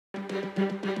Ang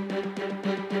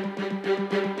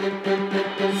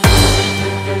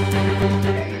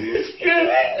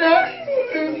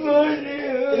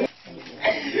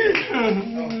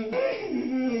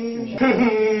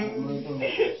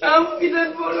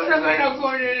pinagpulo na kayo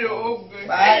ko niloob.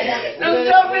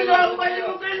 Nagsabi ka ang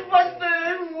kalimutan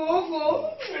patayin mo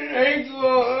ko. Aray ko.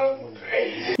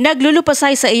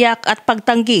 Naglulupasay sa iyak at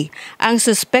pagtanggi ang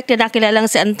suspect na nakilalang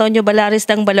si Antonio Balares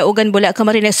ng Balaugan, Bula,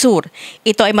 Camarines Sur.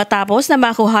 Ito ay matapos na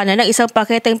makuhanan ng isang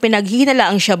paketeng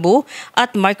pinaghinalaang shabu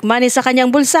at mark money sa kanyang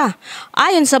bulsa.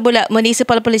 Ayon sa Bula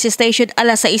Municipal Police Station,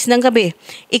 alas 6 ng gabi,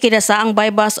 ikinasa ang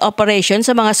bypass operation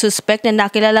sa mga suspect na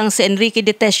nakilalang si Enrique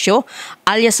De Tesio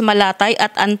alias Malatay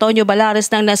at Antonio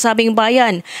Balares ng nasabing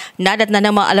bayan. Nadatna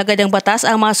ng mga alagad ng batas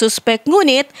ang mga suspect,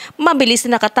 ngunit mabilis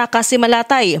na nakatakas si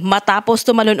Malatay matapos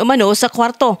tumalon umano sa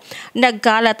kwarto.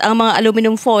 Nagkalat ang mga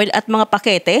aluminum foil at mga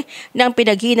pakete ng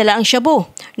pinaghinalaang shabu.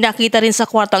 Nakita rin sa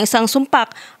kwarto ang isang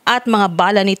sumpak at mga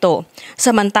bala nito.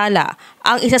 Samantala,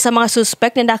 ang isa sa mga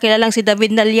suspect na nakilalang si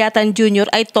David Nalyatan Jr.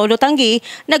 ay tolo tanggi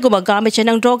na gumagamit siya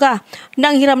ng droga.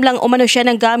 Nanghiram lang umano siya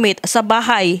ng gamit sa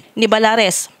bahay ni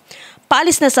Balares.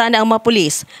 Paalis na sana ang mga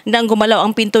pulis nang gumalaw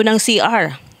ang pinto ng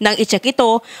CR. Nang i-check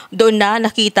ito, doon na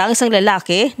nakita ang isang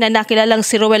lalaki na nakilalang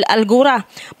si Roel Algura.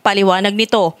 Paliwanag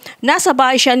nito, nasa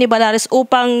bahay siya ni Balares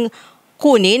upang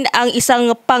kunin ang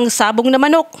isang pangsabong na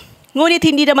manok. Ngunit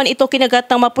hindi naman ito kinagat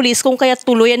ng mga pulis kung kaya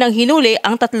tuluyan ng hinuli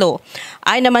ang tatlo.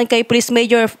 Ayon naman kay Police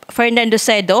Major Fernando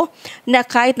Cedo na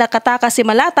kahit nakatakas si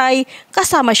Malatay,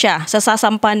 kasama siya sa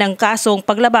sasampa ng kasong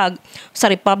paglabag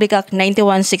sa Republic Act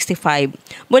 9165.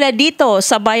 Mula dito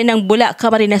sa bayan ng Bula,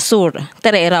 Camarines Sur,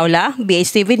 Tere Raula,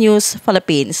 BHTV News,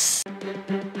 Philippines.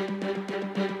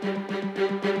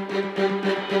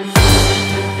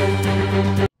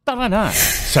 Tara na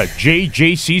sa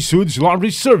JJC Suits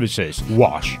Laundry Services.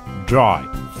 Wash, dry,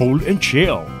 fold, and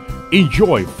chill.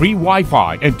 Enjoy free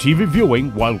Wi-Fi and TV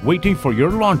viewing while waiting for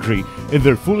your laundry in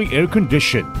their fully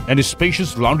air-conditioned and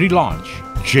spacious laundry lounge.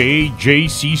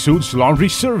 JJC Suits Laundry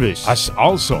Service has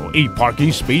also a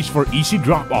parking space for easy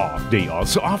drop-off. They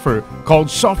also offer cold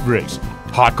soft drinks,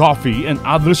 hot coffee, and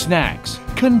other snacks.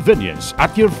 Convenience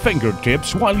at your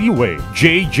fingertips while you wait.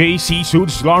 JJC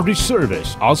Suits Laundry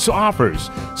Service also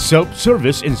offers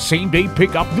self-service and same-day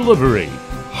pickup delivery.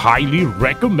 Highly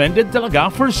recommended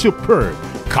talaga for superb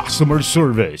customer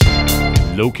service.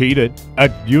 Located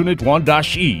at Unit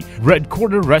 1-E, Red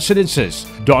Corner Residences,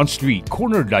 Don Street,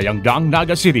 Corner Dayangdang,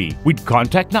 Naga City, with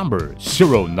contact number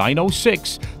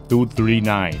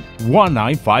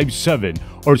 0906-239-1957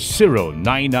 or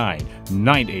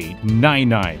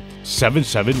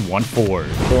 099-9899-7714.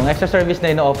 So, ang extra service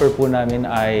na ino-offer po namin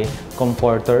ay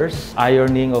comforters,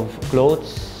 ironing of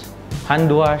clothes, hand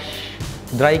wash,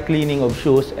 dry cleaning of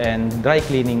shoes, and dry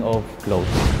cleaning of clothes.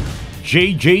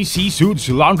 JJC Suits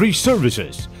Laundry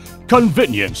Services.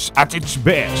 Convenience at its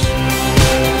best.